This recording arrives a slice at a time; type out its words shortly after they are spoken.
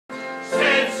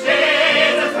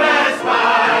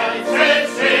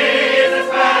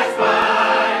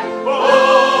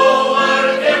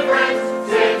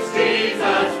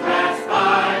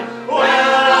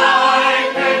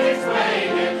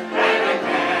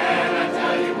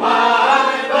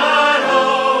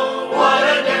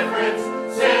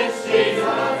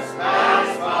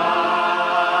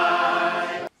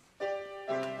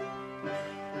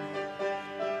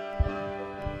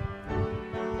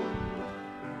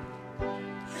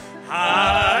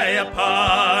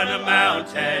upon a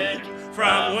mountain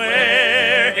from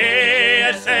where he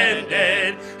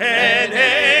ascended, an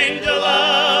angel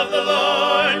of the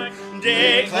Lord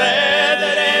declared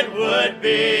that it would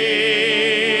be.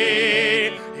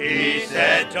 He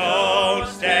said, don't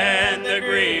stand the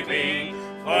grieving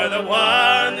for the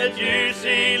one that you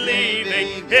see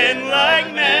leaving, in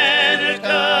like manner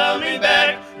coming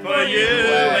back for you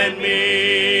and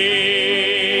me.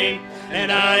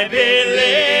 And I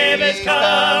believe it's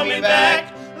coming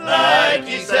back like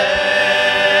he said.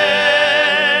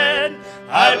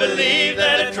 I believe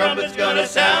that a trumpet's gonna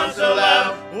sound so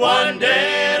loud, one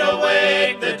day it'll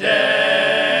wake the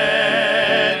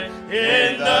dead.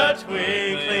 In the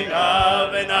twinkling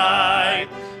of an eye,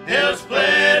 he'll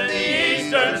split the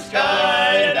eastern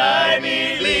sky, and I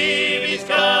believe he's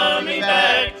coming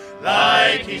back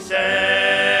like he said.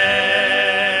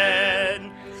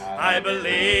 I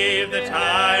believe the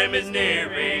time is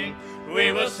nearing,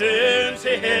 we will soon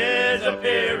see his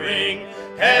appearing,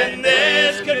 and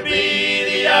this could be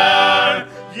the hour,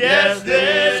 yes,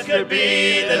 this could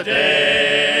be the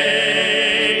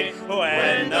day,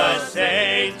 when the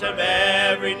saints of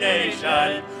every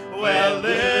nation will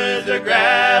lose their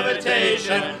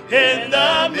gravitation, in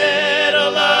the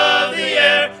middle of the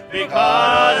air be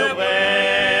caught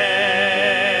away.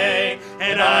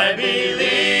 And I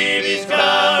believe he's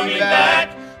coming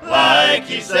back like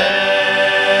he said.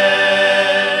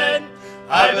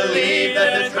 I believe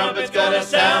that the trumpet's gonna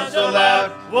sound so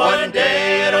loud, one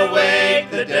day it'll wake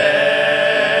the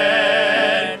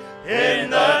dead. In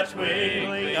the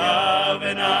twinkling of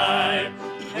an eye,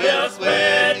 we'll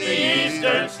split the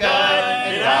eastern sky,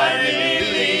 and I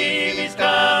believe he's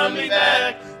coming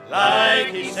back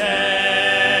like he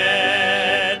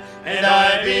said. And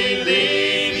I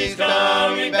believe he's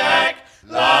coming back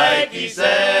like he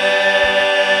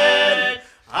said.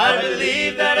 I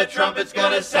believe that a trumpet's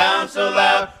gonna sound so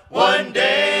loud, one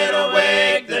day it'll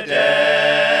wake the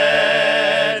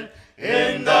dead.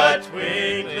 In the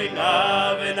twinkling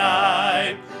of an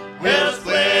eye, we'll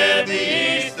split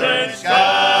the eastern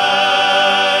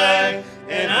sky,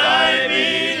 and I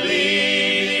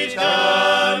believe he's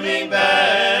coming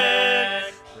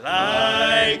back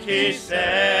like he said.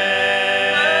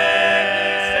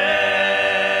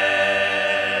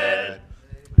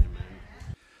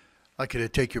 I'd like you to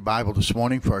take your Bible this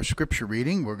morning for our scripture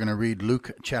reading. We're going to read Luke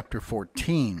chapter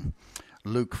 14.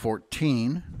 Luke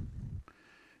 14.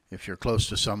 If you're close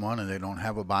to someone and they don't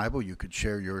have a Bible, you could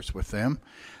share yours with them.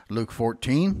 Luke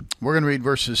 14. We're going to read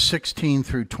verses 16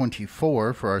 through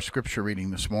 24 for our scripture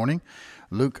reading this morning.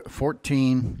 Luke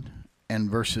 14 and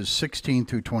verses 16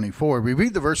 through 24. We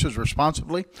read the verses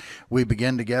responsively. We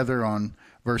begin together on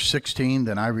verse 16,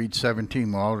 then I read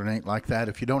 17. We'll alternate like that.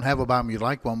 If you don't have a Bible, you'd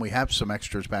like one, we have some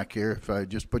extras back here. If I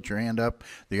just put your hand up,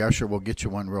 the usher will get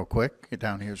you one real quick. Get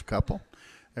down, here's a couple.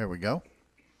 There we go.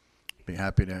 Be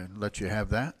happy to let you have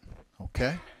that.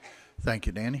 Okay. Thank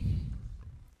you, Danny.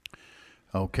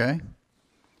 Okay.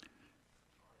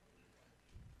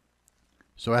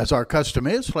 So as our custom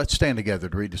is, let's stand together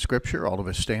to read the scripture. All of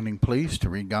us standing, please, to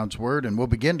read God's word. And we'll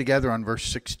begin together on verse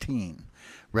 16.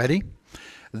 Ready?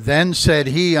 Then said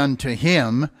he unto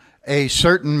him, a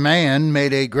certain man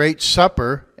made a great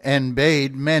supper and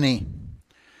bade many,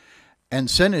 and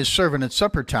sent his servant at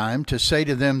supper time to say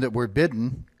to them that were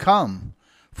bidden, come,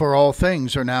 for all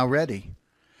things are now ready.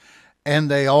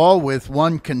 And they all with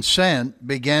one consent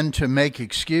began to make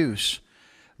excuse.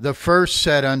 The first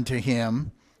said unto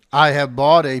him, I have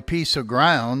bought a piece of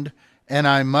ground, and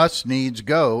I must needs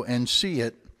go and see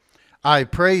it. I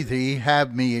pray thee,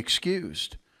 have me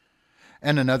excused.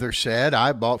 And another said,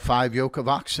 I bought 5 yoke of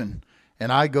oxen,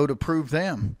 and I go to prove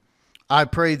them. I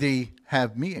pray thee,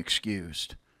 have me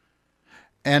excused.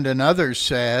 And another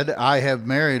said, I have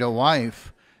married a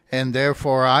wife, and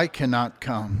therefore I cannot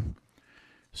come.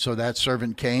 So that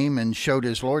servant came and showed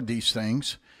his lord these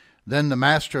things. Then the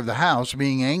master of the house,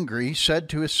 being angry, said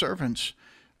to his servants,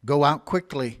 go out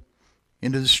quickly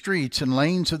into the streets and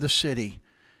lanes of the city,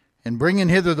 and bring in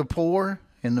hither the poor,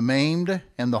 and the maimed,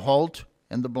 and the halt,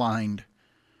 and the blind.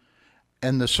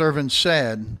 And the servant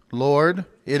said, Lord,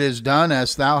 it is done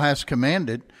as thou hast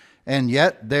commanded, and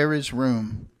yet there is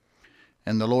room.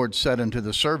 And the Lord said unto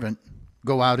the servant,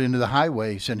 go out into the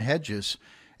highways and hedges,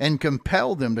 and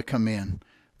compel them to come in,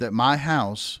 that my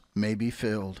house may be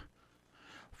filled.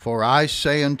 For I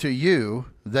say unto you,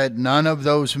 that none of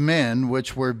those men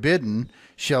which were bidden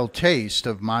shall taste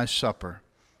of my supper.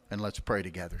 And let's pray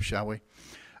together, shall we?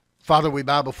 Father, we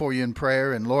bow before you in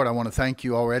prayer, and Lord, I want to thank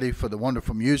you already for the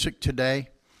wonderful music today.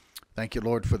 Thank you,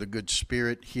 Lord, for the good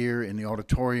spirit here in the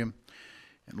auditorium.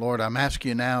 And Lord, I'm asking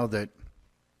you now that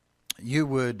you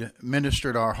would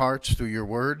minister to our hearts through your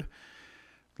word.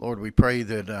 Lord, we pray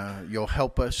that you'll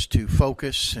help us to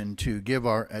focus and to give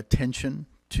our attention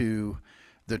to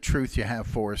the truth you have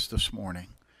for us this morning.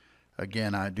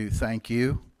 Again, I do thank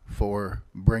you for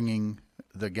bringing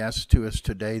the guests to us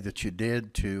today that you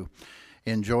did, to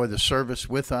enjoy the service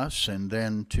with us and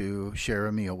then to share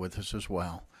a meal with us as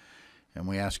well. And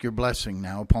we ask your blessing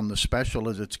now upon the special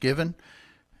as it's given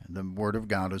and the word of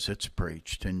God as it's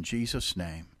preached. In Jesus'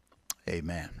 name,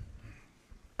 amen.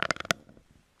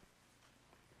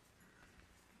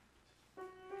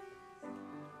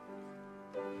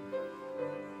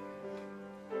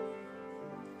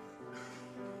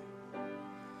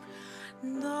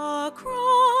 The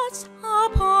cross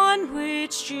upon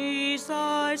which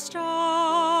Jesus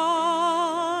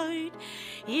died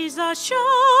is a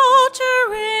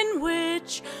shelter in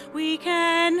which we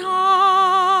can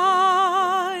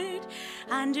hide,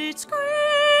 and its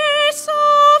grace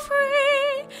so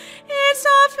free is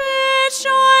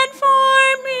sufficient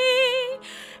for me,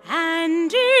 and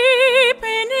deep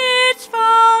in its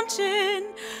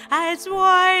fountain, as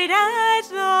wide as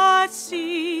the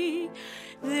sea,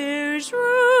 there's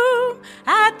room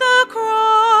at the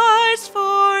cross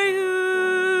for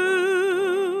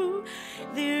you.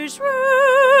 There's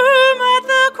room at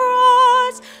the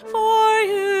cross for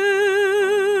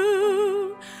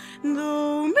you.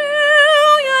 Though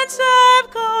millions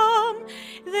have come,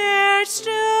 there's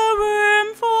still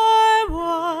room for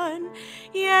one.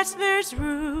 Yes, there's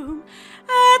room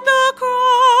at the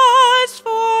cross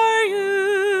for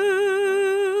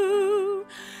you.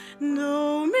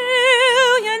 Though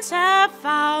have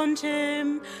found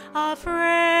him a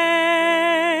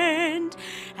friend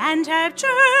and have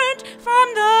turned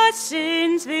from the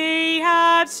sins they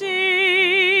have sinned,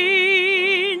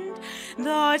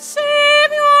 the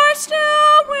Savior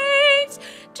still waits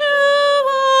to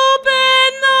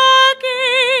open the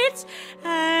gates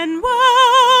and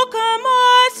welcome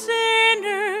a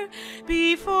sinner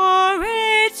before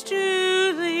it's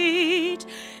too late.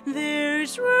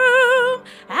 There's room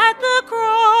at the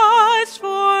cross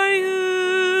for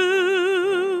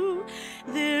you.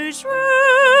 There's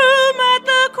room at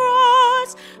the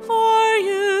cross for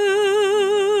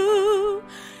you.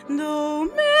 Though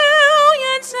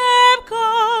millions have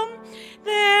come,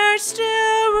 there's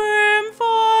still room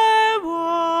for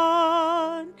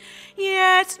one.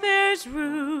 Yes, there's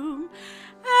room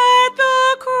at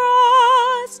the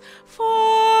cross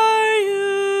for you.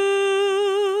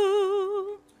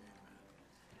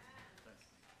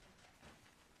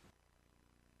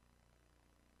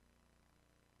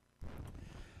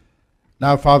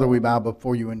 Now, Father, we bow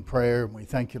before you in prayer, and we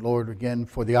thank you, Lord, again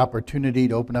for the opportunity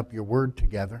to open up your word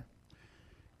together.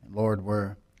 And Lord,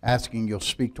 we're asking you'll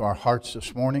speak to our hearts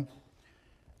this morning.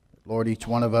 Lord, each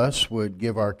one of us would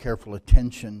give our careful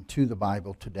attention to the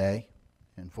Bible today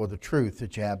and for the truth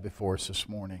that you have before us this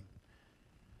morning.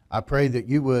 I pray that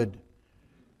you would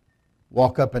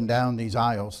walk up and down these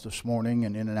aisles this morning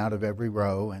and in and out of every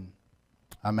row. And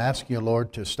I'm asking you,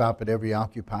 Lord, to stop at every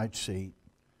occupied seat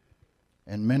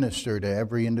and minister to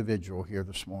every individual here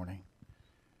this morning.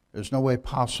 There's no way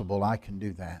possible I can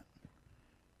do that,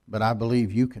 but I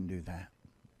believe you can do that.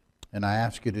 And I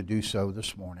ask you to do so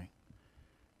this morning.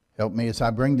 Help me as I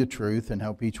bring the truth, and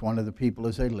help each one of the people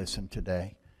as they listen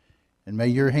today. And may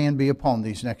your hand be upon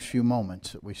these next few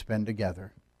moments that we spend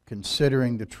together,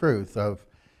 considering the truth of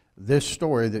this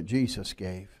story that Jesus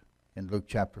gave in Luke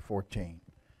chapter 14.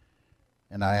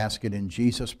 And I ask it in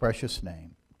Jesus' precious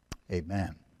name.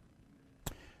 Amen.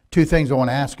 Two things I want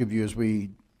to ask of you as we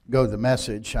go to the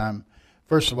message.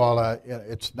 First of all,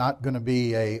 it's not going to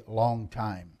be a long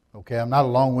time. Okay, I'm not a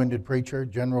long-winded preacher.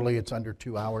 Generally, it's under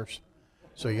 2 hours,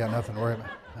 so you got nothing to worry about.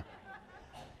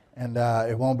 And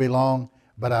it won't be long,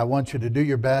 but I want you to do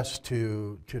your best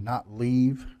to not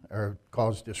leave or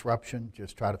cause disruption.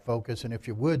 Just try to focus, and if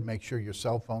you would, make sure your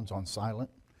cell phone's on silent.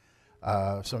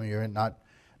 Some of you are not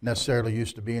necessarily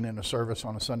used to being in a service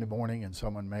on a Sunday morning, and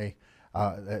someone may.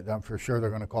 I'm for sure they're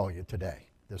going to call you today.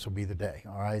 This will be the day,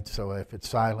 all right? So if it's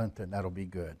silent, then that'll be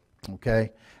good,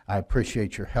 okay? I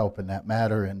appreciate your help in that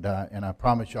matter, and I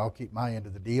promise you I'll keep my end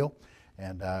of the deal,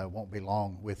 and won't be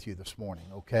long with you this morning,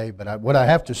 okay? But what I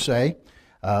have to say,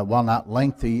 while not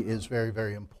lengthy, is very,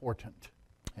 very important,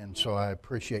 and so I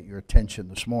appreciate your attention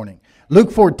this morning.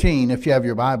 Luke 14, if you have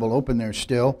your Bible open there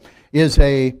still, is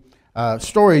a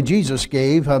story Jesus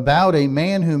gave about a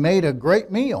man who made a great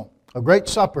meal. A great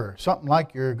supper, something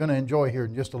like you're going to enjoy here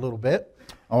in just a little bit,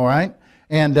 all right?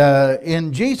 And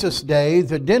in Jesus' day,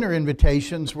 the dinner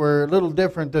invitations were a little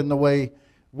different than the way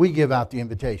we give out the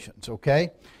invitations,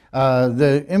 okay?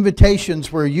 The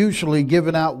invitations were usually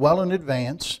given out well in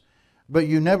advance. but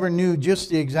you never knew just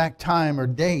the exact time or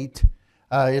date.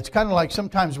 It's kind of like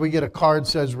sometimes we get a card that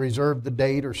says reserve the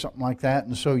date or something like that,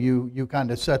 and so you kind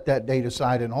of set that date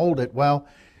aside and hold it. Well,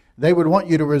 they would want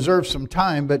you to reserve some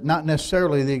time, but not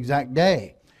necessarily the exact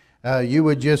day. You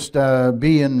would just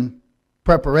be in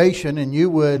preparation, and you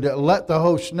would let the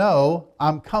host know,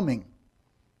 I'm coming.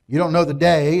 You don't know the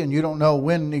day, and you don't know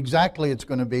when exactly it's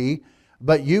going to be,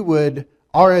 but you would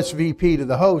RSVP to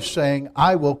the host saying,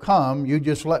 I will come, you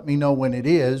just let me know when it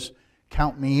is,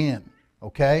 count me in,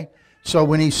 okay? So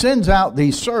when he sends out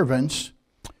these servants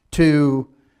to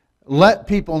let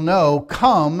people know,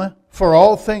 come, for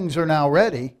all things are now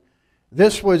ready,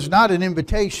 this was not an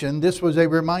invitation, this was a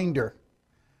reminder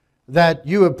that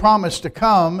you have promised to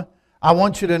come. I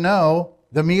want you to know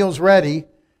the meal's ready,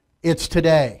 it's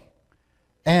today.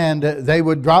 And they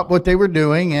would drop what they were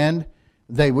doing and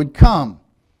they would come.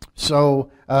 So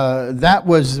that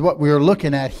was what we were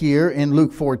looking at here in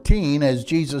Luke 14. As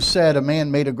Jesus said, a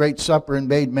man made a great supper and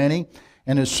bade many,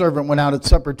 and his servant went out at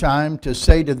supper time to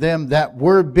say to them that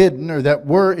were bidden or that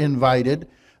were invited,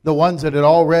 the ones that had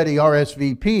already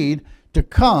RSVP'd, to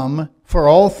come, for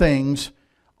all things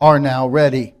are now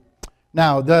ready.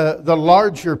 Now, the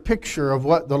larger picture of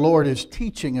what the Lord is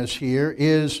teaching us here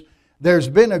is there's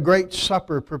been a great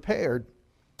supper prepared.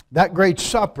 That great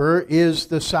supper is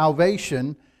the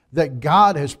salvation that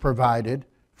God has provided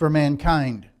for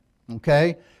mankind.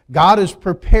 Okay? God has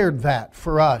prepared that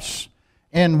for us.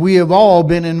 And we have all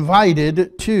been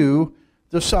invited to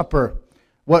the supper.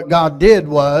 What God did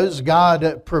was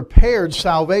God prepared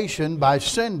salvation by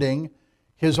sending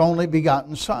His only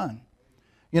begotten Son.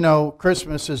 You know,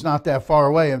 Christmas is not that far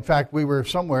away. In fact, we were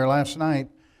somewhere last night,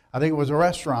 I think it was a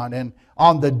restaurant, and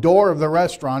on the door of the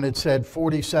restaurant it said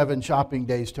 47 shopping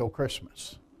days till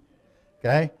Christmas.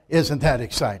 Okay? Isn't that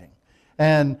exciting?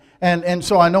 And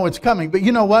so I know it's coming. But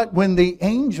you know what? When the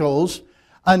angels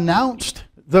announced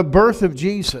the birth of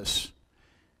Jesus,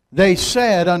 they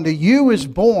said, unto you is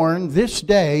born this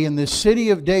day in the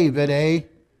city of David a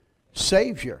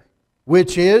Savior,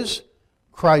 which is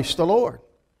Christ the Lord.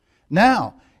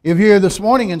 Now, if you're here this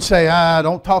morning and say,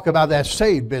 don't talk about that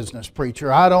saved business,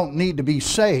 preacher, I don't need to be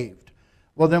saved,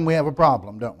 well, then we have a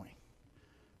problem, don't we?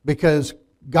 Because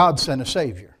God sent a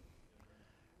Savior.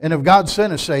 And if God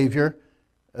sent a Savior,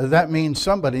 that means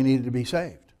somebody needed to be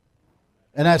saved.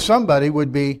 And that somebody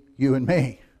would be you and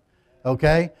me.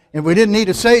 Okay? If we didn't need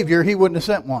a Savior, He wouldn't have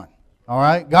sent one. All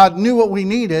right? God knew what we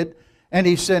needed, and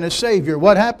He sent a Savior.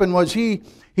 What happened was He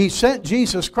sent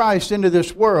Jesus Christ into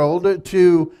this world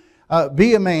to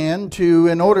be a man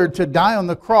in order to die on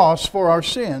the cross for our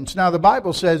sins. Now the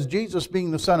Bible says Jesus, being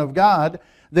the Son of God,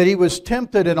 that He was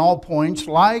tempted in all points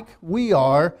like we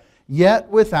are, yet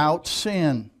without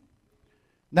sin.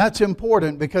 That's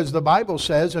important because the Bible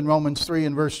says in Romans 3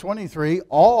 and verse 23,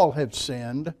 all have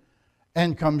sinned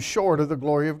and come short of the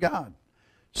glory of God.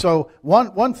 So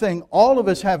one thing all of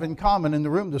us have in common in the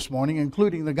room this morning,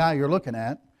 including the guy you're looking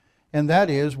at, and that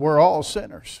is we're all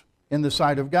sinners in the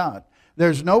sight of God.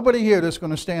 There's nobody here that's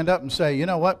going to stand up and say, you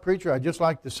know what, preacher, I'd just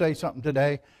like to say something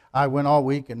today. I went all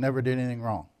week and never did anything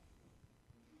wrong.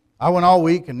 I went all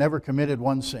week and never committed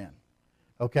one sin.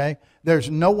 Okay? There's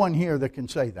no one here that can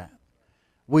say that.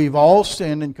 We've all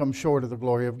sinned and come short of the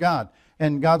glory of God.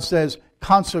 And God says,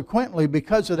 consequently,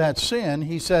 because of that sin,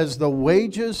 He says the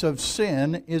wages of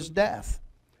sin is death.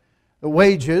 The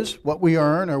wages, what we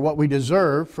earn or what we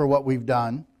deserve for what we've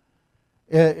done.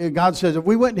 God says, if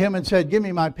we went to Him and said, give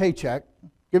me my paycheck,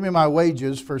 give me my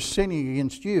wages for sinning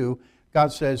against you,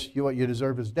 God says, what you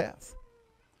deserve is death.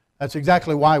 That's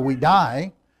exactly why we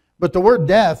die. But the word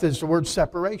death is the word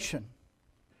separation.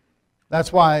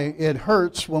 That's why it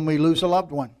hurts when we lose a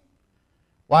loved one.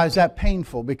 Why is that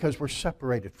painful? Because we're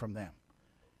separated from them.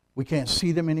 We can't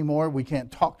see them anymore. We can't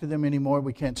talk to them anymore.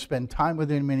 We can't spend time with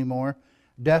them anymore.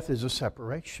 Death is a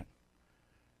separation.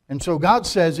 And so God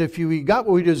says, if you got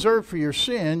what we deserve for your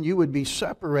sin, you would be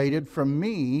separated from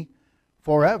me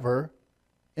forever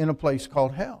in a place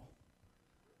called hell.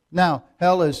 Now,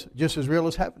 hell is just as real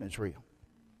as heaven is real.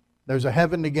 There's a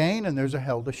heaven to gain and there's a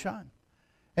hell to shun.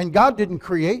 And God didn't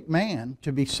create man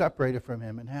to be separated from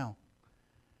Him in hell.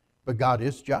 But God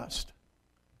is just.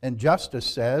 And justice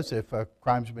says if a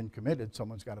crime's been committed,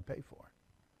 someone's got to pay for it.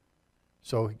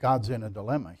 So God's in a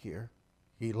dilemma here.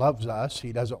 He loves us.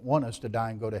 He doesn't want us to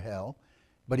die and go to hell.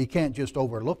 But He can't just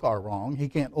overlook our wrong. He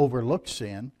can't overlook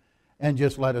sin and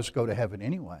just let us go to heaven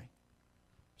anyway.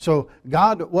 So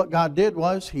what God did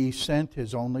was He sent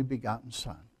His only begotten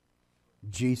Son,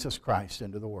 Jesus Christ,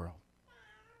 into the world,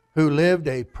 who lived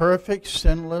a perfect,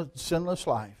 sinless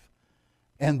life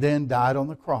and then died on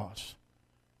the cross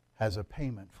as a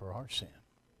payment for our sin.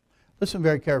 Listen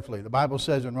very carefully. The Bible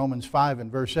says in Romans 5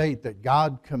 and verse 8 that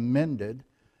God commended,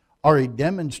 or He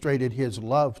demonstrated His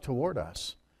love toward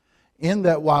us, in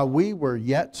that while we were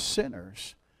yet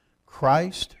sinners,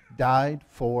 Christ died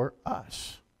for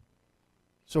us.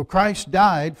 So Christ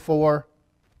died for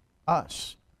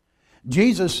us.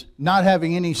 Jesus, not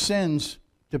having any sins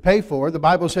to pay for, the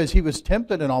Bible says He was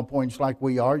tempted in all points like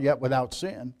we are, yet without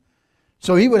sin.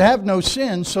 So He would have no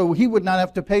sin, so He would not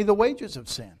have to pay the wages of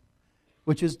sin,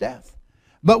 which is death.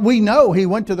 But we know He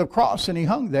went to the cross and He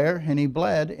hung there and He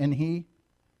bled and He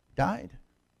died.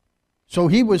 So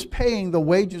He was paying the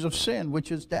wages of sin,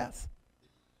 which is death.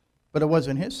 But it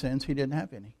wasn't His sins. He didn't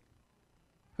have any.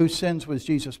 Whose sins was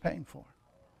Jesus paying for?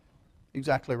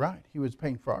 Exactly right. He was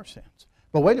paying for our sins.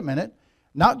 But wait a minute.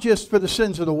 Not just for the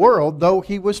sins of the world, though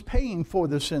He was paying for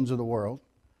the sins of the world.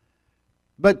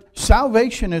 But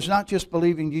salvation is not just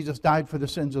believing Jesus died for the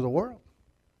sins of the world.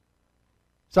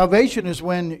 Salvation is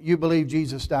when you believe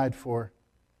Jesus died for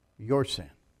your sin.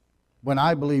 When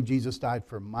I believe Jesus died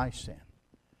for my sin.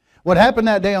 What happened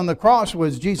that day on the cross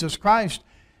was Jesus Christ,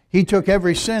 He took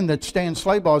every sin that Stan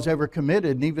Slabaugh has ever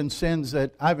committed, and even sins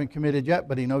that I haven't committed yet,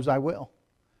 but He knows I will.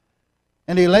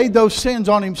 And He laid those sins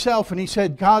on Himself, and He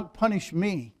said, God, punish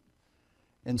me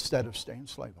instead of Stan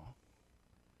Slabaugh.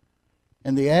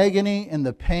 And the agony and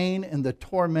the pain and the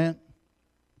torment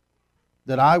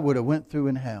that I would have went through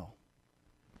in hell,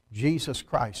 Jesus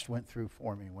Christ went through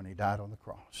for me when He died on the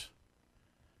cross.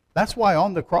 That's why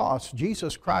on the cross,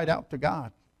 Jesus cried out to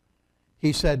God.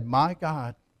 He said, my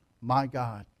God,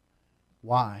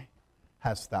 why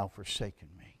hast Thou forsaken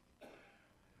me?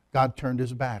 God turned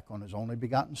His back on His only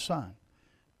begotten Son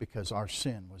because our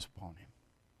sin was upon Him.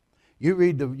 You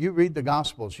read the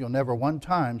Gospels, you'll never one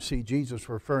time see Jesus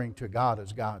referring to God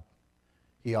as God.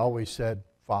 He always said,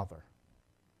 Father,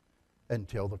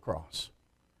 until the cross.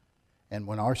 And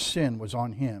when our sin was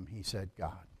on Him, He said,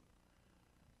 God,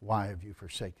 why have you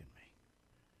forsaken me?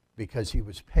 Because He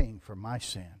was paying for my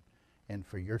sin and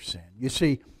for your sin. You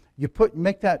see,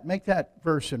 make that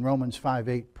verse in Romans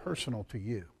 5:8 personal to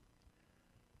you.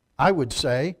 I would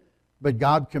say, but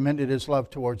God commended His love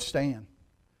towards Stan,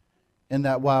 in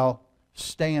that while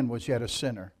Stan was yet a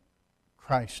sinner,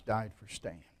 Christ died for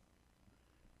Stan.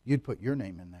 You'd put your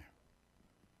name in there.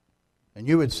 And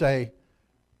you would say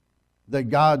that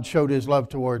God showed His love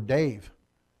toward Dave,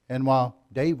 and while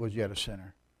Dave was yet a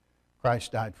sinner,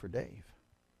 Christ died for Dave.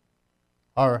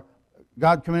 Or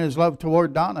God commended His love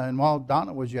toward Donna, and while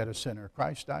Donna was yet a sinner,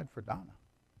 Christ died for Donna.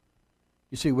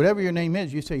 You see, whatever your name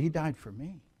is, you say, He died for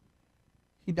me.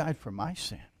 He died for my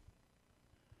sin.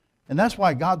 And that's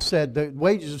why God said the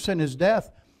wages of sin is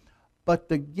death, but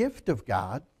the gift of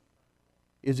God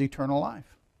is eternal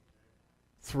life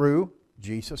through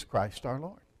Jesus Christ our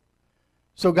Lord.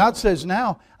 So God says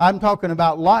now, I'm talking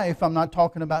about life, I'm not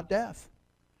talking about death.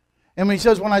 And when He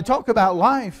says, when I talk about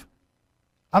life,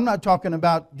 I'm not talking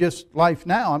about just life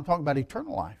now, I'm talking about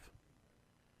eternal life.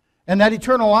 And that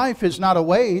eternal life is not a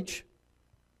wage,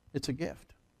 it's a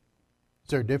gift. Is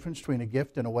there a difference between a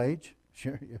gift and a wage?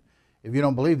 Sure. If you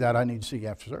don't believe that, I need to see you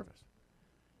after service.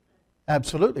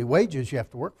 Absolutely. Wages you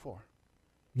have to work for.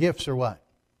 Gifts are what?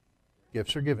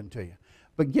 Gifts are given to you.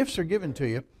 But gifts are given to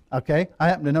you, okay? I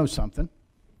happen to know something.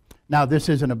 Now, this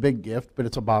isn't a big gift, but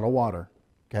it's a bottle of water,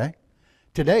 okay?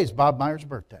 Today is Bob Meyer's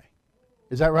birthday.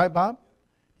 Is that right, Bob?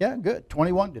 Yeah, good.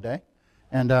 21 today.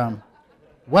 And,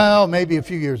 well, maybe a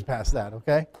few years past that,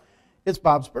 okay? It's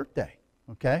Bob's birthday,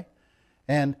 okay?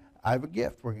 And I have a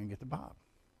gift we're going to get to Bob,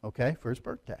 okay, for his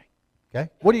birthday,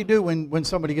 okay? What do you do when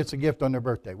somebody gets a gift on their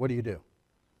birthday? What do?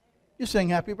 You sing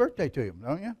happy birthday to him,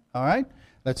 don't you? All right?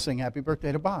 Let's sing happy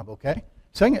birthday to Bob, okay?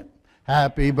 Sing it.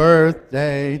 Happy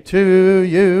birthday to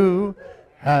you.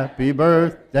 Happy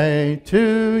birthday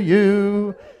to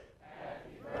you.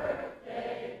 Happy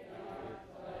birthday, God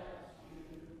bless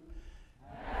you.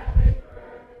 Happy birthday to you.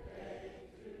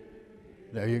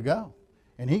 There you go.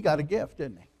 And he got a gift,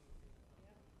 didn't he?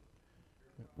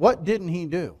 What didn't he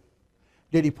do?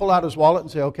 Did he pull out his wallet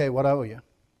and say, okay, what I owe you?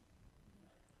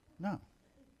 No.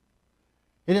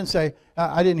 He didn't say,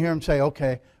 I didn't hear him say,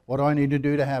 okay, what do I need to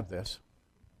do to have this?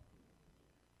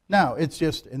 No, it's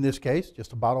just, in this case,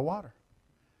 just a bottle of water.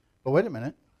 But wait a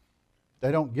minute.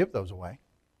 They don't give those away.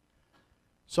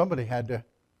 Somebody had to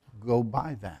go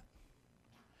buy that.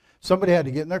 Somebody had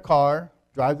to get in their car,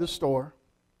 drive to the store,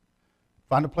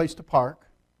 find a place to park,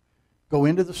 go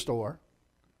into the store,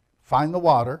 find the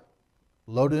water,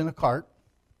 load it in a cart,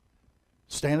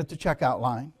 stand at the checkout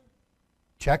line,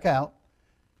 check out,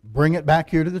 bring it back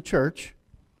here to the church,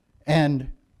 and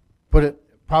put it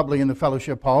probably in the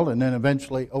fellowship hall and then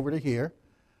eventually over to here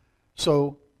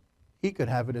so he could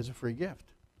have it as a free gift.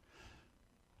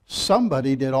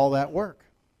 Somebody did all that work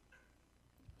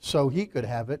so he could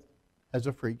have it as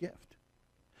a free gift.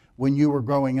 When you were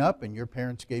growing up and your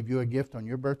parents gave you a gift on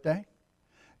your birthday,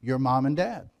 your mom and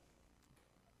dad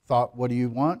thought, what do you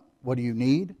want? What do you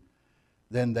need?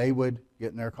 Then they would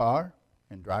get in their car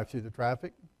and drive through the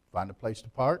traffic, find a place to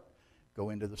park, go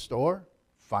into the store,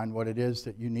 find what it is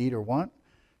that you need or want,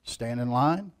 stand in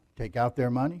line, take out their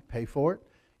money, pay for it,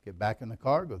 get back in the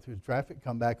car, go through the traffic,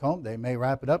 come back home. They may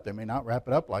wrap it up. They may not wrap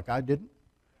it up like I didn't.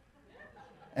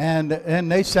 And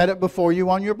they said it before you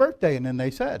on your birthday. And then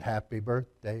they said, happy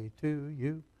birthday to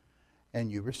you.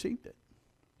 And you received it.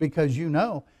 Because you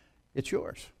know it's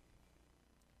yours.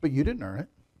 But you didn't earn it.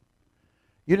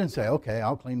 You didn't say, okay,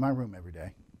 I'll clean my room every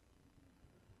day.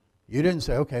 You didn't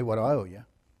say, okay, what do I owe you?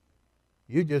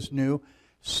 You just knew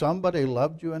somebody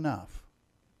loved you enough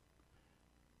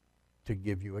to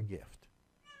give you a gift.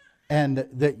 And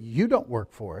that you don't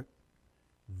work for it,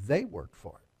 they worked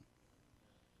for it.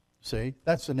 See,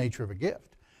 that's the nature of a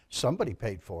gift. Somebody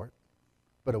paid for it,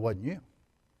 but it wasn't you.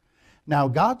 Now,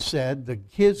 God said that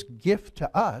His gift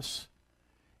to us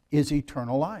is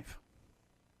eternal life.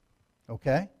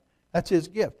 Okay? That's His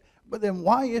gift. But then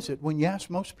why is it when you ask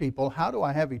most people, how do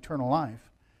I have eternal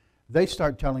life? They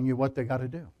start telling you what they got to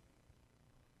do.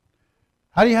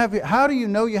 How do you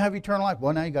know you have eternal life?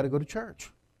 Well, now you got to go to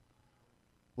church.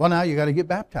 Well, now you got to get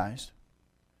baptized.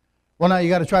 Well, now you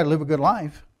got to try to live a good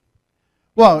life.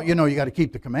 Well, you know, you got to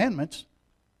keep the commandments.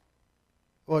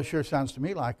 Well, it sure sounds to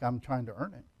me like I'm trying to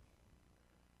earn it.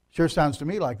 Sure sounds to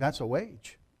me like that's a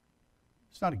wage.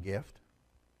 It's not a gift.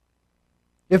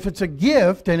 If it's a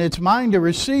gift and it's mine to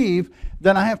receive,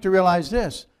 then I have to realize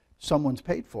this. Someone's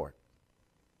paid for it.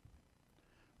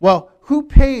 Well, who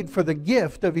paid for the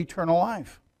gift of eternal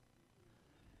life?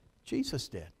 Jesus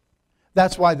did.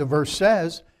 That's why the verse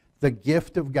says, the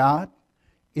gift of God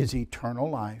is eternal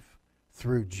life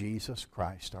through Jesus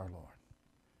Christ our Lord.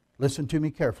 Listen to me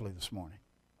carefully this morning.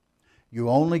 You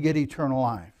only get eternal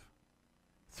life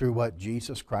through what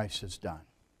Jesus Christ has done.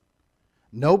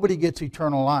 Nobody gets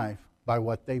eternal life by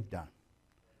what they've done.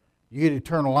 You get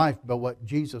eternal life by what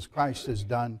Jesus Christ has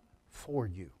done for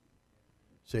you.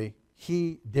 See,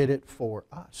 He did it for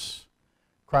us.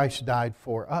 Christ died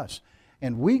for us.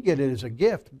 And we get it as a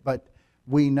gift, but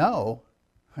we know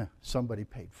somebody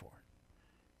paid for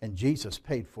it. And Jesus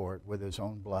paid for it with His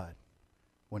own blood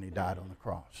when He died on the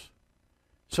cross.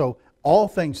 So all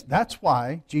things, that's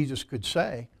why Jesus could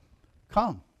say,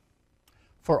 come,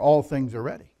 for all things are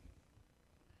ready.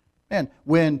 And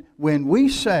when we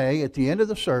say at the end of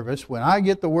the service, when I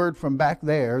get the word from back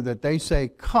there that they say,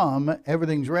 come,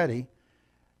 everything's ready,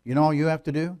 you know all you have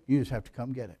to do? You just have to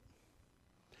come get it.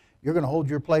 You're going to hold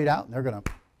your plate out and they're going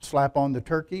to slap on the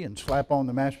turkey and slap on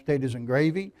the mashed potatoes and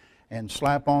gravy and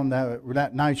slap on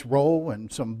that nice roll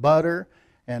and some butter.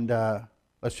 And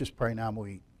let's just pray now and we'll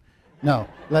eat. No,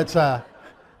 let's, that's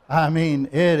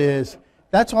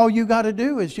all you got to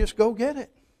do is just go get it.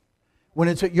 When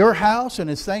it's at your house and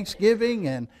it's Thanksgiving,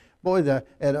 and boy,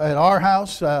 at our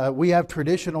house, we have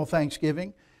traditional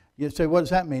Thanksgiving. You say, what does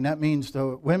that mean? That means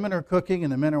the women are cooking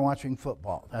and the men are watching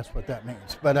football. That's what that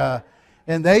means. But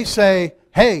and they say,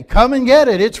 hey, come and get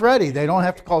it. It's ready. They don't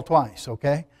have to call twice,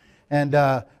 okay? And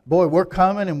boy, we're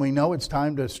coming and we know it's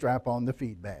time to strap on the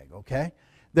feed bag, okay?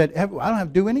 I don't have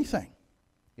to do anything.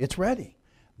 It's ready.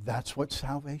 That's what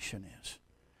salvation is.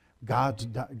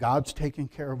 God's taking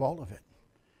care of all of it.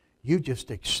 You just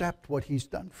accept what He's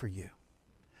done for you.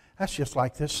 That's just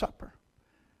like this supper.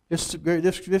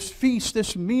 This feast,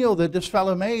 this meal that this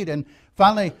fellow made, and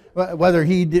finally, whether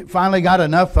he finally got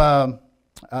enough,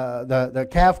 the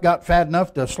calf got fat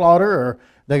enough to slaughter, or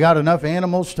they got enough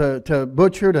animals to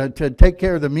butcher to take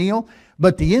care of the meal.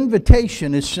 But the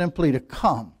invitation is simply to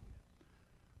come.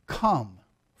 Come,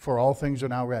 for all things are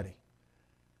now ready.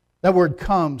 That word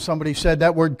come, somebody said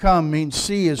that word come means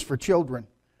C is for children.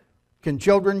 Can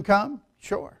children come?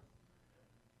 Sure.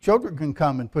 Children can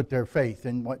come and put their faith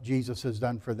in what Jesus has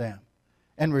done for them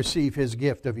and receive His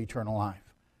gift of eternal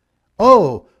life.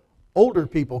 Oh, older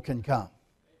people can come.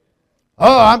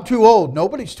 Oh, I'm too old.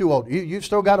 Nobody's too old. You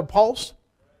still got a pulse?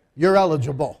 You're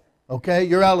eligible. Okay?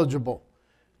 You're eligible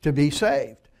to be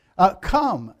saved.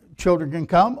 Come. Children can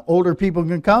come. Older people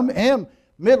can come. And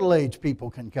middle-aged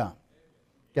people can come.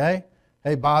 Okay?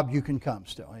 Hey, Bob, you can come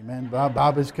still. Amen.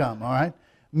 Bob has come. All right?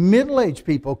 Middle-aged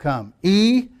people come.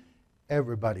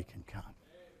 Everybody can come.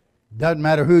 Doesn't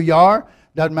matter who you are.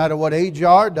 Doesn't matter what age you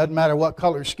are. Doesn't matter what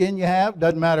color skin you have.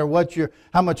 Doesn't matter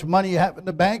how much money you have in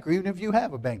the bank, or even if you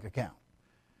have a bank account.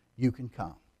 You can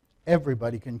come.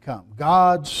 Everybody can come.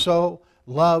 God so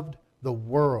loved the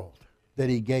world that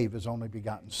He gave His only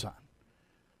begotten Son.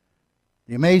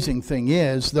 The amazing thing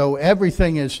is, though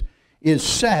everything is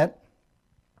set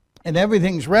and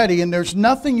everything's ready and there's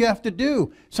nothing you have to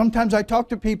do. Sometimes I talk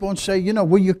to people and say,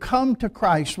 will you come to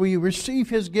Christ? Will you receive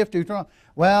His gift?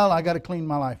 Well, I got to clean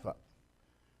my life up.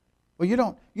 Well, you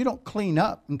don't clean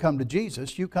up and come to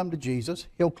Jesus. You come to Jesus,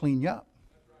 He'll clean you up.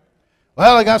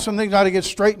 Well, I got some things I got to get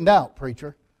straightened out,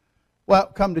 preacher. Well,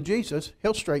 come to Jesus,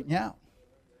 He'll straighten you out.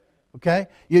 Okay?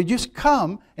 You just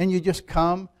come, and you just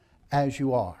come as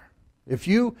you are. If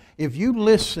you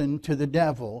listen to the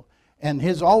devil, and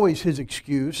always his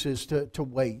excuse is to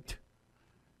wait,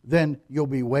 then you'll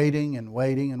be waiting and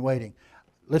waiting and waiting.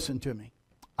 Listen to me.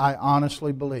 I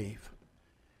honestly believe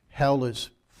hell is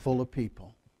full of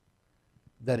people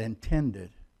that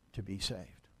intended to be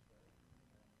saved.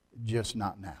 Just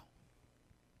not now.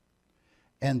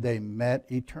 And they met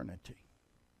eternity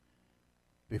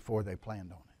before they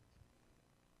planned on it.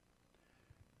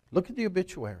 Look at the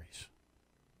obituaries.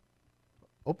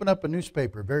 Open up a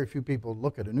newspaper. Very few people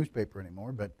look at a newspaper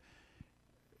anymore, but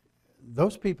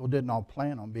those people didn't all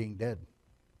plan on being dead.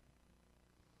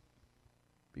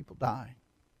 People die.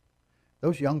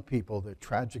 Those young people that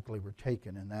tragically were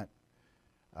taken in that,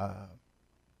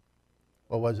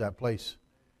 what was that place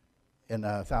in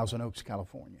Thousand Oaks,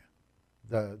 California?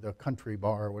 The country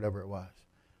bar or whatever it was.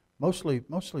 Mostly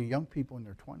young people in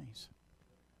their 20s.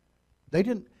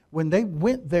 When they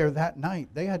went there that night,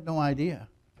 they had no idea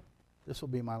this will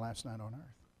be my last night on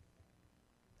earth.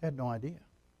 They had no idea.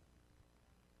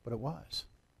 But it was.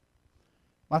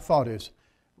 My thought is,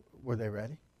 were they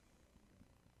ready?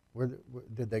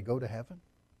 Did they go to heaven?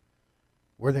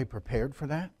 Were they prepared for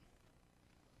that?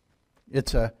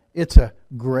 It's a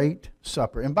great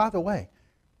supper. And by the way,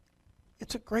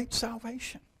 it's a great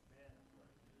salvation.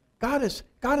 God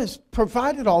has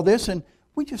provided all this, and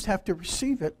we just have to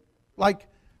receive it like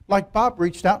Bob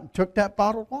reached out and took that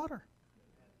bottled water.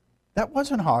 That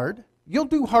wasn't hard. You'll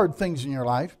do hard things in your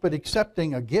life, but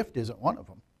accepting a gift isn't one of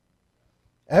them.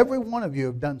 Every one of you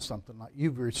have done something like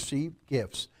you've received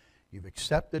gifts. You've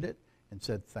accepted it and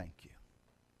said thank you.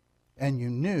 And you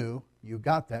knew you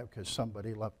got that because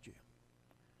somebody loved you.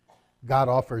 God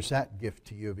offers that gift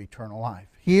to you of eternal life.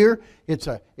 Here, it's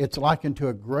likened to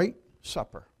a great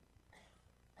supper,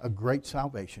 a great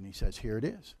salvation. He says, here it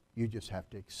is. You just have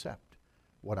to accept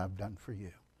what I've done for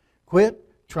you. Quit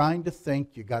trying to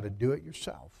think you got to do it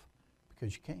yourself,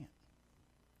 because you can't.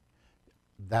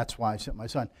 That's why I sent my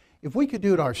Son. If we could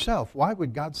do it ourselves, why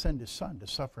would God send His Son to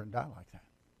suffer and die like that?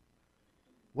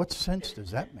 What sense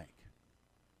does that make?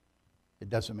 It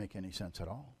doesn't make any sense at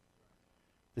all.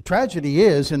 The tragedy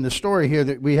is, in the story here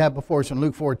that we have before us in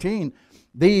Luke 14,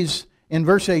 in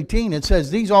verse 18, it says,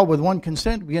 these all with one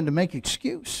consent begin to make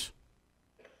excuse.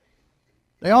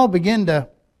 They all begin to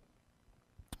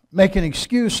make an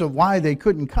excuse of why they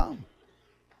couldn't come.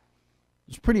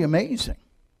 It's pretty amazing.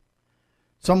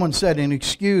 Someone said an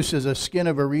excuse is a skin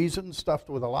of a reason stuffed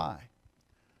with a lie.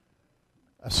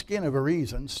 A skin of a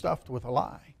reason stuffed with a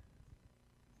lie.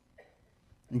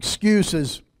 An excuse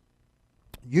is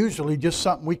usually just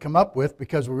something we come up with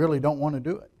because we really don't want to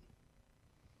do it.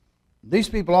 These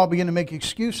people all begin to make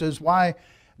excuses why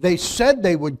they said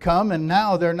they would come and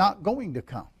now they're not going to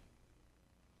come.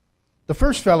 The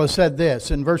first fellow said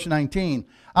this in verse 19,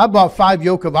 I bought 5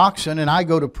 yoke of oxen and I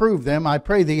go to prove them. I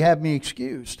pray thee have me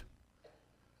excused.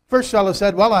 First fellow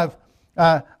said, well,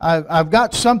 I've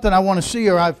got something I want to see,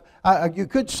 or you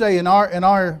could say in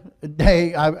our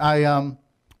day, I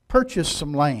purchased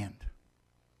some land.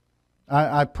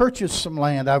 I purchased some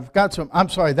land. I've got some. I'm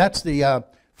sorry, that's the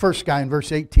first guy in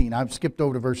verse 18. I've skipped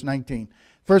over to verse 19.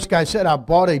 First guy said, I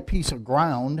bought a piece of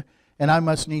ground and I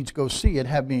must needs go see it.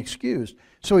 Have me excused.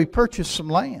 So he purchased some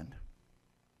land.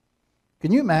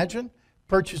 Can you imagine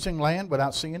purchasing land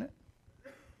without seeing it?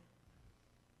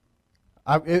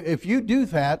 If you do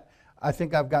that, I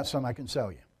think I've got some I can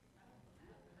sell you.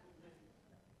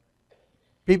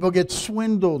 People get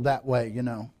swindled that way, you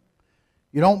know.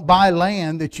 You don't buy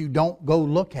land that you don't go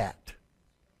look at.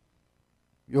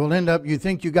 You'll end up, you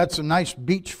think you got some nice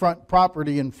beachfront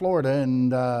property in Florida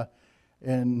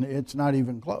and it's not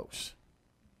even close.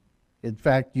 In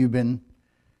fact, you've been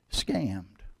scammed.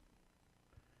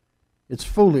 It's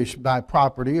foolish to buy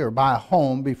property or buy a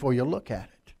home before you look at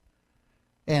it.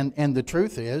 And the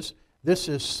truth is, this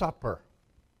is supper.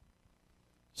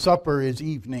 Supper is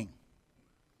evening.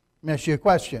 Let me ask you a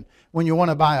question. When you want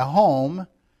to buy a home,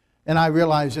 and I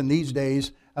realize in these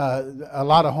days, a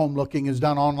lot of home looking is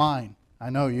done online. I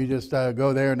know you just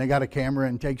go there and they got a camera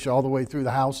and takes you all the way through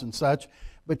the house and such.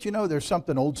 But you know, there's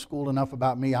something old school enough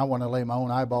about me. I want to lay my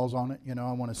own eyeballs on it. You know,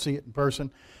 I want to see it in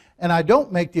person. And I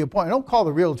don't make the appointment. I don't call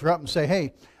the realtor up and say,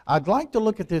 hey, I'd like to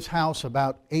look at this house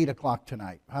about 8 o'clock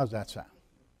tonight. How's that sound?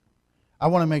 I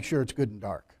want to make sure it's good and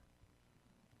dark.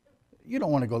 You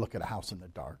don't want to go look at a house in the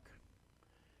dark.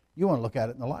 You want to look at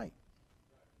it in the light.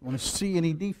 You want to see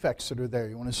any defects that are there.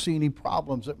 You want to see any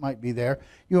problems that might be there.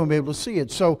 You want to be able to see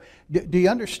it. So do you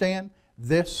understand?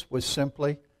 This was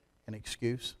simply an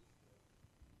excuse.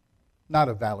 Not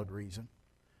a valid reason.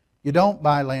 You don't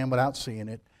buy land without seeing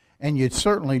it. And you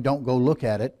certainly don't go look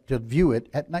at it to view it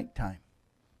at nighttime.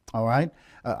 All right?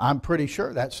 I'm pretty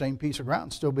sure that same piece of ground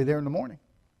would still be there in the morning.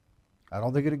 I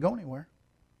don't think it would go anywhere.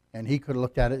 And he could have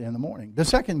looked at it in the morning. The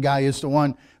second guy is the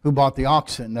one who bought the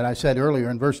oxen that I said earlier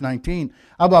in verse 19.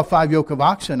 I bought 5 yoke of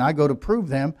oxen. I go to prove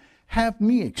them. Have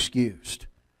me excused.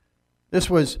 This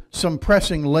was some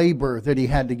pressing labor that he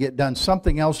had to get done.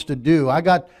 Something else to do. I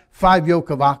got 5 yoke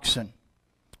of oxen.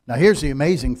 Now here's the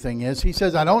amazing thing is, he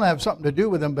says, I don't have something to do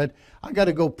with them, but I got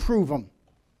to go prove them.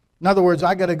 In other words,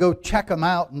 I got to go check them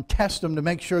out and test them to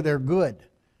make sure they're good.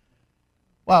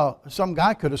 Well, some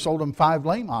guy could have sold him 5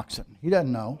 lame oxen. He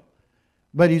doesn't know.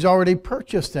 But he's already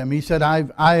purchased them. He said,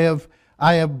 I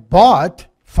have bought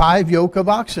 5 yoke of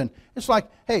oxen. It's like,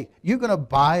 hey, you're going to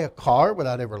buy a car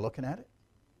without ever looking at it?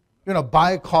 You're going to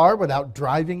buy a car without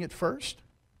driving it first?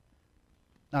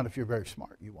 Not if you're very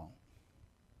smart, you won't.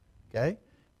 Okay?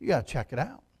 You got to check it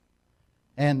out.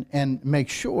 And make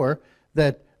sure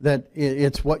that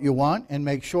it's what you want, and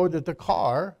make sure that the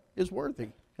car is worthy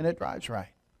and it drives right.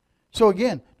 So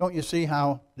again, don't you see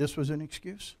how this was an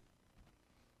excuse?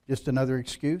 Just another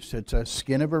excuse. It's a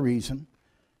skin of a reason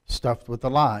stuffed with a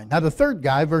lie. Now the third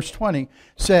guy, verse 20,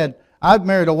 said, I've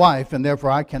married a wife and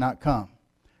therefore I cannot come.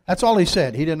 That's all he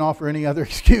said. He didn't offer any other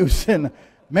excuse. And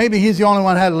maybe he's the only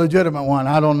one who had a legitimate one.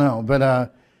 I don't know.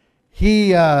 But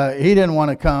he didn't want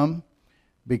to come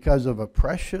because of a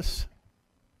precious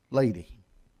lady.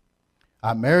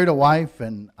 I married a wife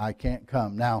and I can't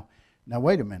come. Now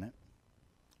wait a minute.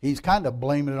 He's kind of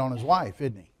blaming it on his wife,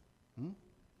 isn't he?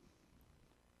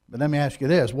 But let me ask you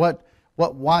this. What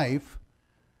wife,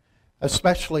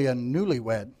 especially a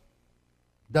newlywed,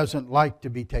 doesn't like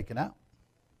to be taken out?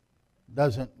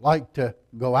 Doesn't like to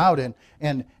go out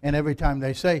and every time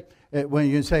they say, when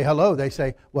you say hello, they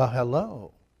say, well,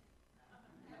 hello.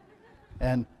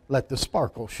 And let the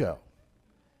sparkle show.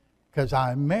 Because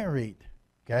I'm married.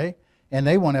 Okay? And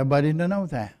they want everybody to know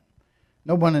that.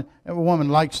 Every woman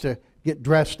likes to get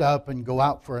dressed up and go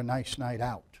out for a nice night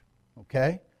out.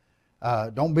 Okay?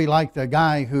 Don't be like the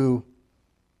guy who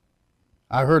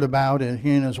I heard about, and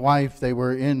he and his wife, they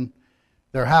were in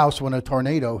their house when a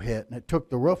tornado hit, and it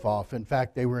took the roof off. In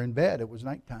fact, they were in bed. It was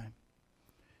nighttime.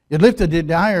 It lifted the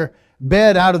entire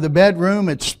bed out of the bedroom.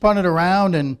 It spun it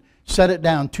around and set it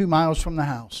down 2 miles from the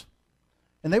house.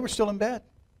 And they were still in bed,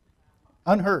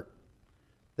 unhurt.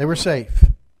 They were safe.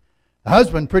 The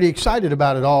husband pretty excited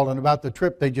about it all and about the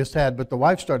trip they just had, but the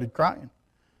wife started crying.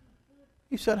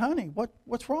 He said, honey,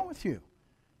 what's wrong with you?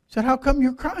 He said, how come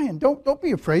you're crying? Don't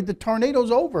be afraid. The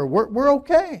tornado's over. We're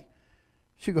okay.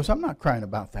 She goes, I'm not crying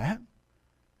about that.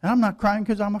 And I'm not crying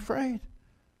because I'm afraid.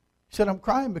 He said, I'm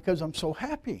crying because I'm so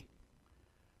happy.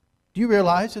 Do you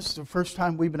realize this is the first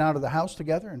time we've been out of the house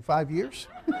together in 5 years?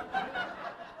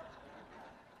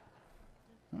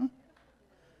 Huh?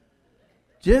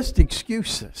 Just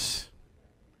excuses.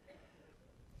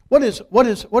 What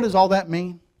does all that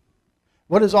mean?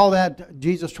 What is all that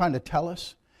Jesus trying to tell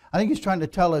us? I think he's trying to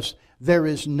tell us there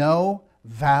is no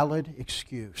valid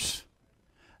excuse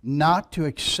not to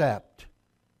accept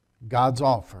God's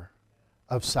offer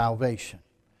of salvation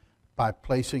by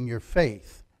placing your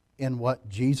faith in what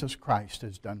Jesus Christ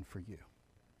has done for you.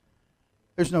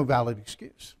 There's no valid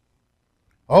excuse.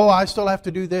 Oh, I still have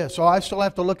to do this. Oh, I still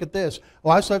have to look at this. Oh,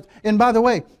 I still have to... And by the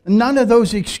way, none of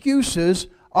those excuses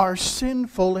are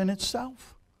sinful in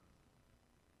itself.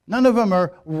 None of them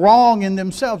are wrong in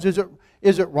themselves. Is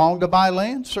it wrong to buy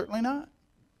land? Certainly not.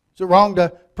 Is it wrong to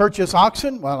purchase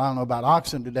oxen? Well, I don't know about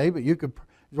oxen today, but it's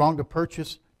wrong to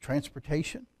purchase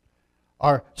transportation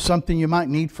or something you might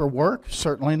need for work?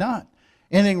 Certainly not.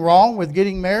 Anything wrong with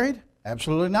getting married?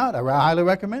 Absolutely not. I highly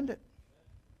recommend it.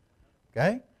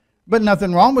 Okay? But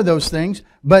nothing wrong with those things.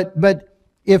 But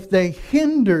if they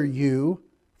hinder you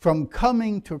from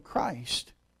coming to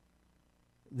Christ,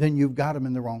 then you've got them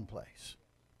in the wrong place.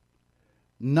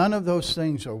 None of those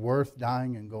things are worth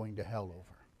dying and going to hell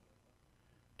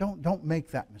over. Don't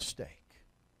make that mistake.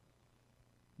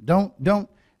 Don't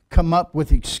come up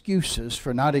with excuses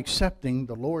for not accepting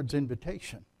the Lord's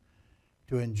invitation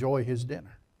to enjoy His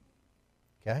dinner.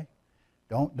 Okay?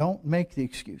 Don't make the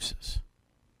excuses.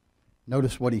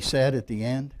 Notice what he said at the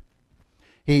end.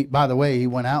 By the way, he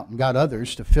went out and got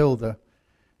others to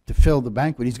to fill the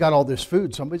banquet. He's got all this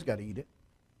food. Somebody's got to eat it.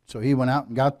 So he went out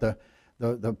and got the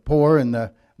poor and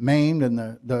the maimed and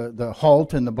the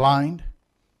halt and the blind.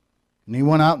 And he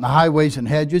went out in the highways and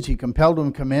hedges. He compelled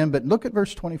them to come in. But look at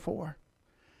verse 24.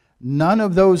 None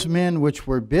of those men which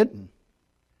were bidden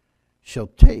shall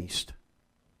taste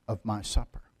of my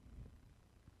supper.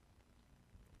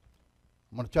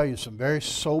 I'm going to tell you some very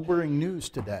sobering news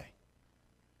today.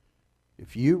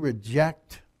 If you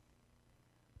reject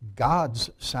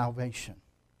God's salvation,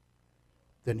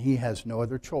 then He has no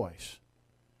other choice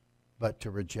but to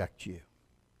reject you.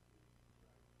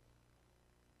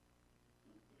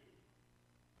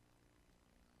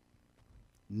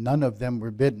 None of them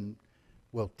were bidden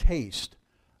will taste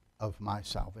of my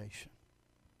salvation.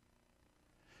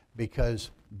 Because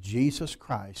Jesus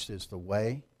Christ is the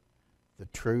way, the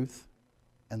truth,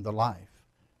 and the life.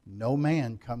 No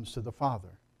man comes to the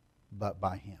Father but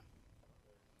by Him.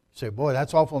 You say, boy,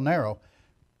 that's awful narrow.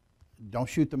 Don't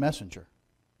shoot the messenger.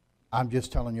 I'm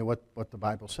just telling you what the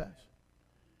Bible says.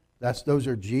 Those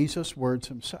are Jesus' words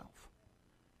Himself.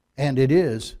 And it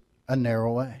is a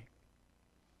narrow way.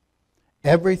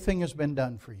 Everything has been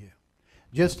done for you.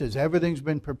 Just as everything's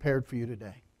been prepared for you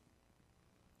today.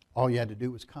 All you had to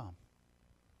do was come.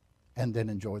 And then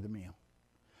enjoy the meal.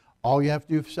 All you have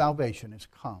to do for salvation is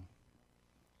come.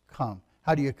 Come.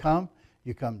 How do you come?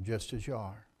 You come just as you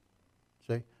are.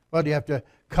 See? Well, do you have to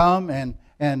come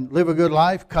and live a good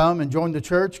life? Come and join the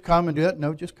church? Come and do that?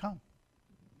 No, just come.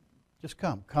 Just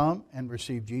come. Come and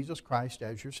receive Jesus Christ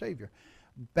as your Savior.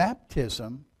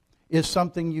 Baptism is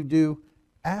something you do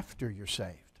after you're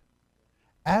saved.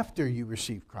 After you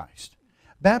receive Christ.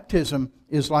 Baptism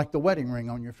is like the wedding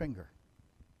ring on your finger.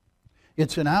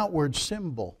 It's an outward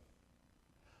symbol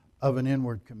of an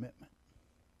inward commitment.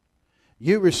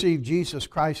 You receive Jesus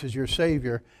Christ as your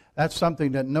Savior. That's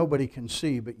something that nobody can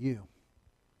see but you.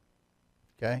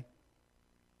 Okay?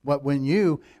 But when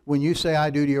you say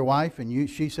I do to your wife and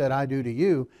she said I do to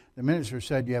you, the minister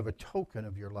said you have a token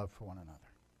of your love for one another.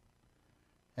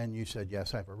 And you said,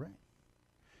 yes, I have a ring.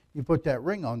 You put that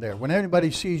ring on there. When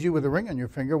anybody sees you with a ring on your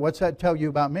finger, what's that tell you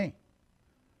about me?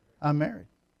 I'm married.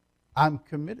 I'm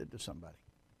committed to somebody.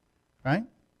 Right?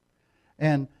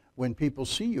 And when people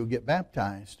see you get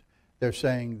baptized, they're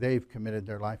saying they've committed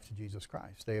their life to Jesus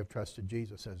Christ. They have trusted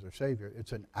Jesus as their Savior.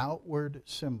 It's an outward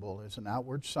symbol. It's an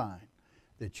outward sign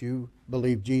that you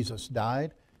believe Jesus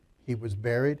died, He was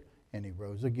buried, and He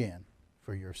rose again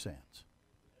for your sins.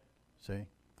 See?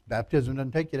 Baptism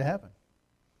doesn't take you to heaven.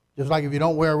 Just like if you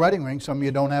don't wear a wedding ring, some of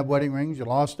you don't have wedding rings, you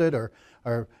lost it, or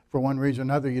for one reason or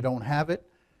another you don't have it,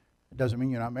 it doesn't mean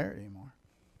you're not married anymore.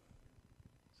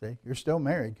 See? You're still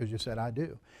married because you said, I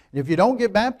do. And if you don't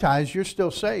get baptized, you're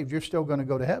still saved. You're still going to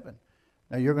go to heaven.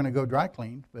 Now, you're going to go dry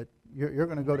cleaned, but you're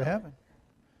going to go to heaven.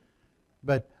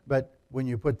 But when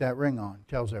you put that ring on, it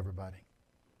tells everybody,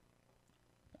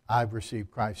 I've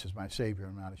received Christ as my Savior.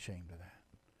 I'm not ashamed of that.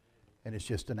 And it's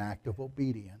just an act of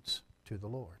obedience to the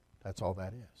Lord. That's all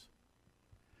that is.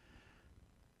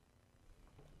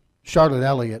 Charlotte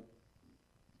Elliott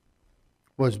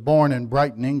was born in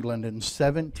Brighton, England in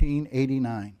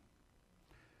 1789.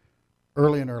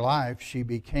 Early in her life, she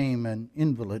became an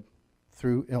invalid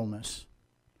through illness.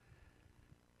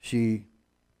 She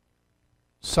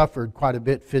suffered quite a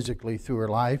bit physically through her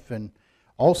life and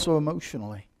also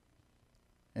emotionally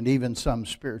and even some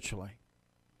spiritually.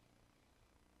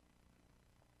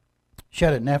 She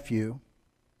had a nephew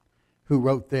who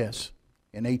wrote this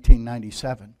in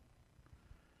 1897.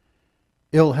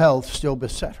 Ill health still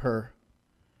beset her.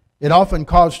 It often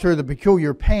caused her the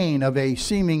peculiar pain of a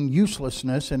seeming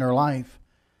uselessness in her life,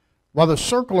 while the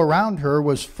circle around her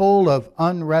was full of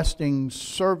unresting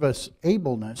service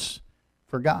ableness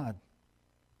for God.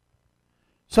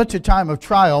 Such a time of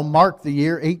trial marked the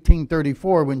year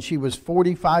 1834 when she was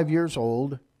 45 years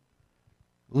old,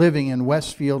 living in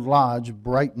Westfield Lodge,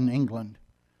 Brighton, England.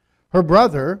 Her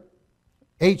brother,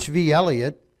 H.V.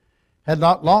 Elliott, had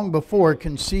not long before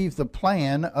conceived the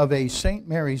plan of a St.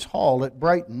 Mary's Hall at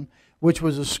Brighton, which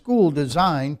was a school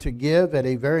designed to give at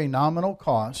a very nominal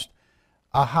cost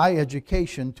a high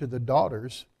education to the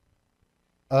daughters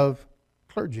of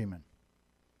clergymen.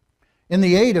 In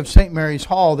the aid of St. Mary's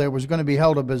Hall, there was going to be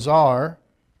held a bazaar,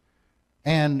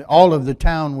 and all of the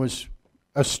town was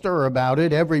astir about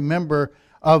it. Every member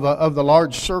of the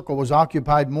large circle was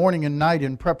occupied morning and night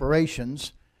in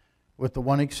preparations, with the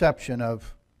one exception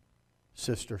of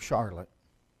Sister Charlotte.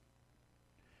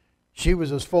 She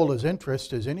was as full of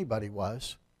interest as anybody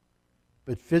was,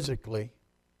 but physically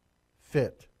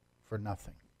fit for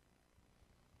nothing.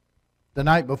 The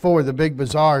night before the big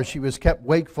bazaar, she was kept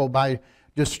wakeful by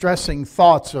distressing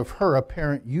thoughts of her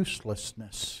apparent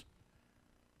uselessness.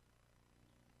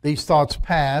 These thoughts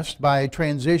passed by a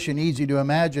transition easy to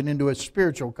imagine into a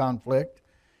spiritual conflict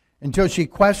until she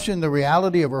questioned the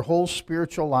reality of her whole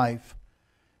spiritual life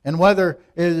and whether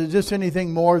it is this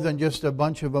anything more than just a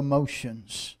bunch of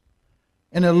emotions,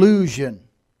 an illusion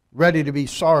ready to be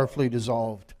sorrowfully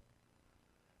dissolved.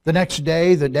 The next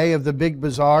day, the day of the big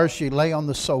bazaar, she lay on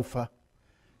the sofa,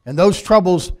 and those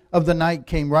troubles of the night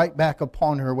came right back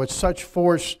upon her with such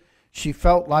force she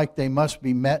felt like they must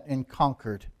be met and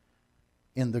conquered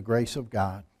in the grace of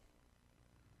God.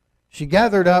 She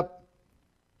gathered up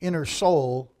in her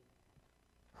soul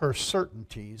her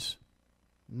certainties,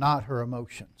 not her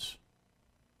emotions.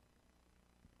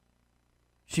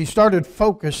 She started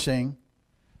focusing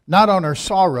not on her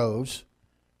sorrows,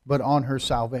 but on her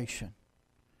salvation.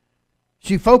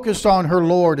 She focused on her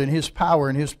Lord and His power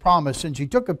and His promise, and she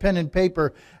took a pen and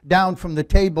paper down from the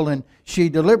table, and she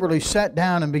deliberately sat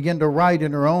down and began to write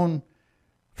in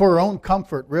for her own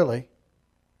comfort, really,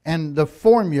 and the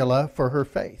formula for her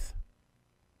faith.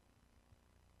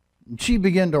 And she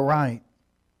began to write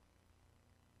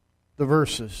the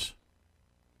verses,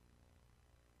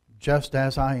 just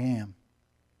as I am,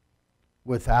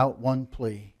 without one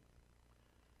plea,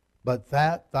 but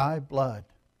that thy blood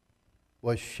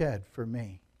was shed for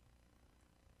me.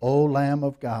 O Lamb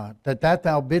of God, that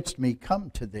thou bidst me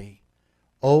come to thee.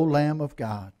 O Lamb of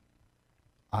God,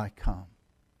 I come.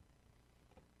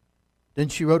 Then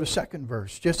she wrote a second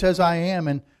verse, just as I am,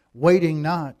 and waiting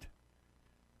not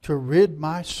to rid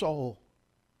my soul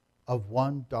of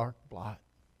one dark blot.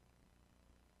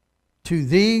 To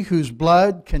thee whose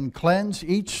blood can cleanse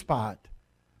each spot,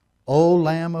 O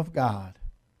Lamb of God,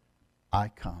 I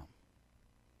come.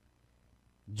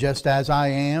 Just as I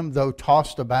am, though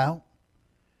tossed about,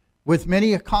 with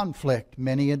many a conflict,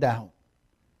 many a doubt,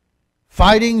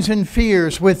 fightings and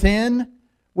fears within,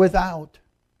 without,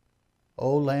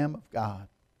 O Lamb of God,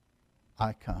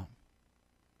 I come.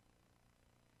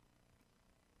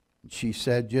 She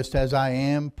said, just as I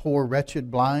am, poor,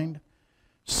 wretched, blind,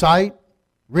 sight,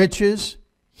 riches,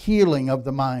 healing of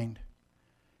the mind.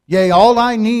 Yea, all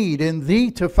I need in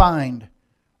Thee to find,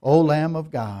 O Lamb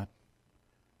of God,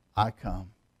 I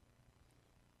come.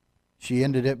 She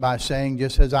ended it by saying,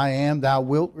 just as I am, Thou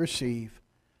wilt receive,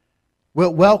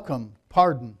 wilt welcome,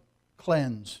 pardon,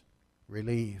 cleanse,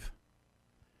 relieve.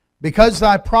 Because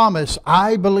Thy promise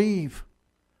I believe,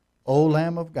 O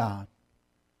Lamb of God,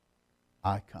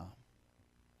 I come.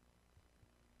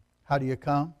 How do you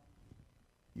come?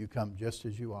 You come just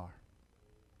as you are.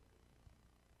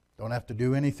 Don't have to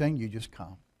do anything, you just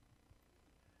come.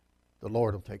 The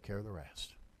Lord will take care of the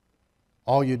rest.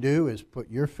 All you do is put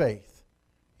your faith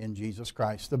in Jesus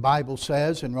Christ. The Bible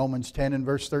says in Romans 10 and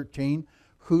verse 13,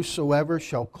 whosoever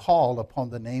shall call upon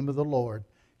the name of the Lord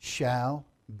shall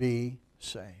be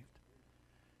saved.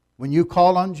 When you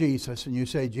call on Jesus and you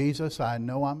say, Jesus, I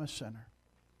know I'm a sinner.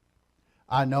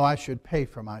 I know I should pay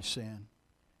for my sin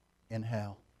in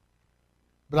hell.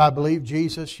 But I believe,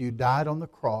 Jesus, you died on the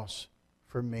cross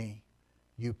for me.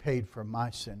 You paid for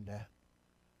my sin debt.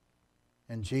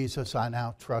 And Jesus, I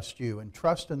now trust you. And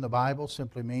trust in the Bible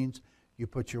simply means you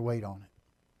put your weight on it.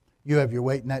 You have your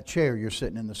weight in that chair you're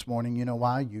sitting in this morning. You know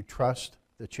why? You trust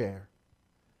the chair.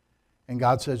 And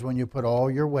God says when you put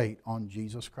all your weight on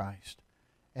Jesus Christ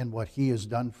and what He has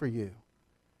done for you,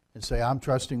 and say, I'm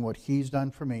trusting what He's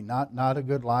done for me, not a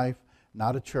good life,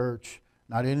 not a church,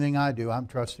 not anything I do. I'm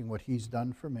trusting what He's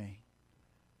done for me.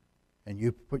 And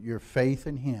you put your faith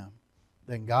in Him,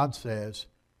 then God says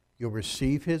you'll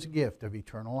receive His gift of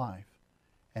eternal life,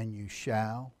 and you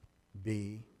shall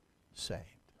be saved.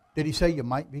 Did He say you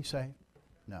might be saved?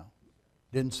 No.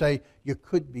 Didn't say you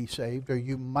could be saved or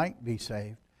you might be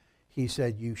saved. He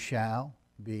said you shall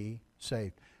be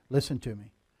saved. Listen to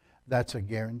me. That's a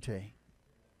guarantee.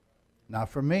 Not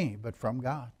from me, but from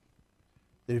God.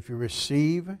 That if you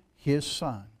receive His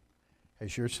Son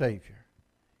as your Savior,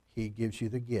 He gives you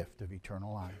the gift of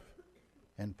eternal life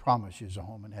and promises a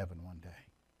home in heaven one day.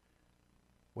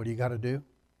 What do you got to do?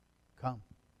 Come.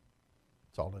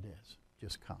 That's all it is.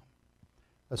 Just come.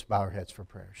 Let's bow our heads for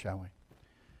prayer, shall we?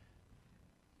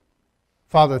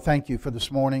 Father, thank you for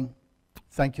this morning.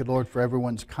 Thank you, Lord, for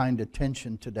everyone's kind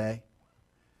attention today.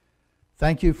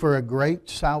 Thank you for a great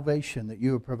salvation that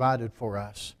you have provided for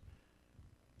us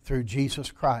through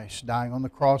Jesus Christ dying on the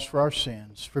cross for our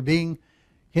sins, for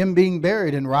Him being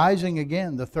buried and rising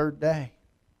again the third day.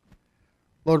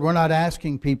 Lord, we're not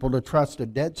asking people to trust a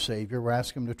dead Savior. We're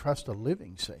asking them to trust a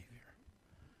living Savior.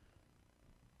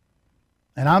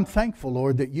 And I'm thankful,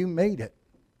 Lord, that you made it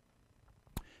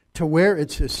to where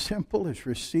it's as simple as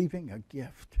receiving a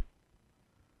gift.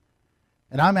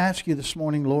 And I'm asking you this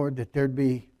morning, Lord, that there'd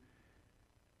be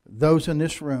those in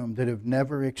this room that have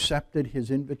never accepted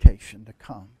His invitation to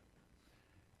come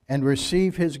and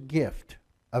receive His gift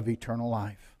of eternal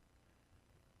life,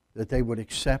 that they would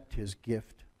accept His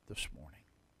gift this morning.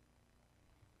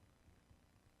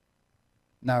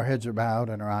 Now our heads are bowed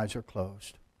and our eyes are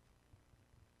closed.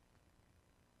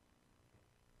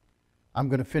 I'm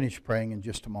going to finish praying in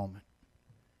just a moment.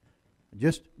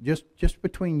 Just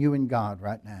between you and God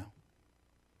right now.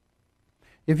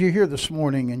 If you're here this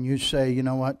morning and you say, you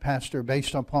know what, Pastor,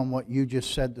 based upon what you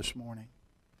just said this morning,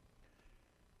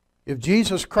 if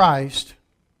Jesus Christ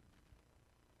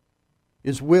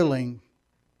is willing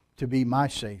to be my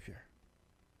Savior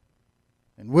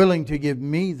and willing to give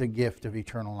me the gift of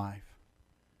eternal life,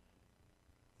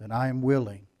 then I am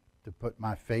willing to put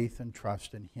my faith and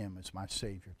trust in Him as my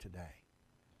Savior today.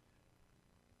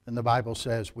 And the Bible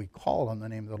says we call on the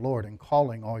name of the Lord, and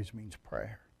calling always means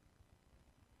prayer.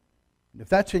 And if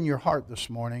that's in your heart this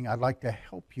morning, I'd like to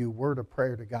help you word a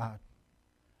prayer to God.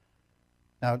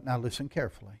 Now listen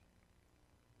carefully.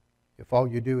 If all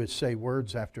you do is say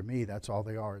words after me, that's all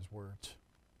they are, is words.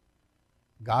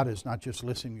 God is not just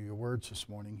listening to your words this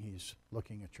morning, He's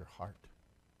looking at your heart.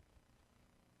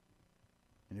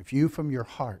 And if you from your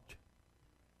heart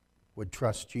would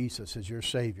trust Jesus as your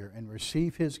Savior and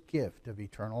receive His gift of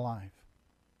eternal life,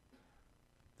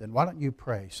 then why don't you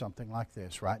pray something like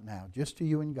this right now, just to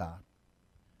you and God.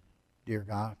 Dear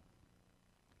God,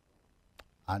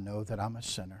 I know that I'm a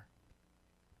sinner.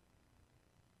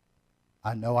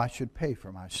 I know I should pay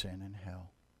for my sin in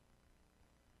hell.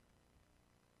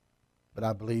 But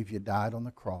I believe You died on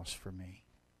the cross for me.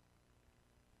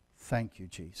 Thank You,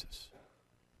 Jesus,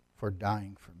 for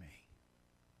dying for me.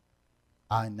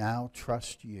 I now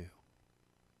trust You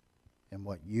and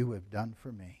what You have done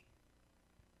for me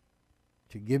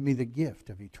to give me the gift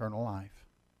of eternal life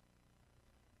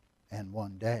and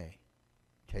one day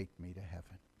take me to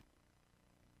heaven.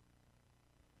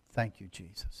 Thank You,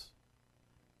 Jesus,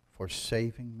 for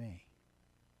saving me.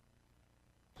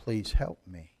 Please help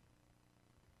me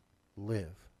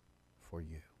live for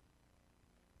You.